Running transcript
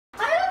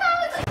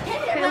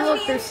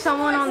Look, there's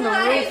someone on the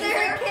roof.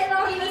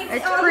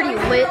 It's pretty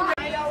lit.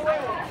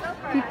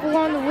 People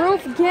on the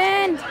roof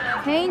again,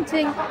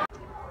 painting.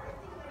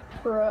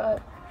 Bruh.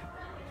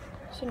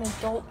 It's an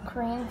adult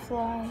crane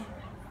fly.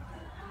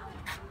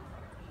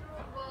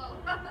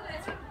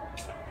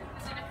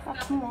 Oh,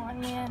 come on,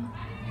 man.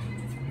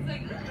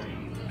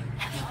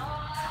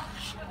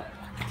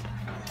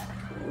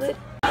 Lit.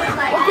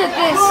 Look at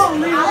this.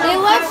 They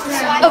left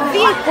a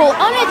vehicle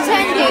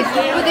unattended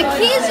with the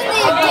keys in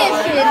the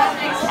ignition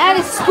at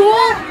a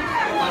school.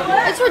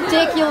 That's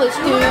ridiculous,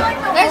 dude.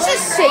 That's a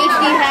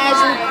safety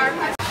hazard.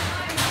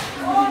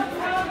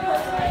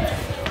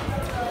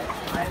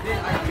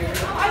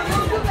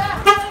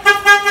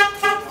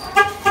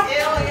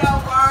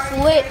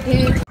 Lit,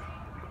 dude.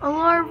 A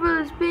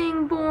larva is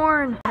being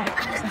born. What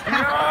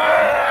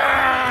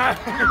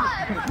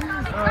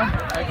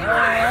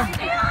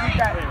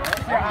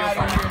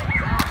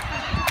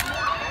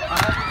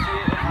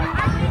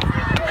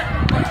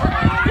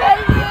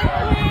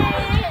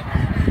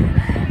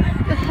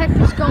the heck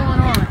is going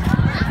on?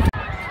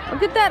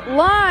 Look at that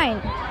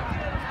line.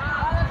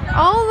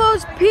 All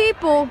those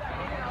people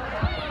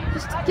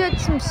just to get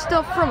some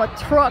stuff from a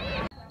truck.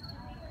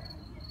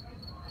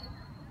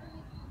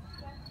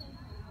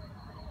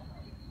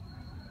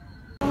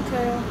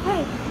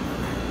 Hey,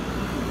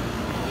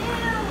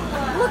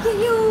 look at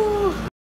you!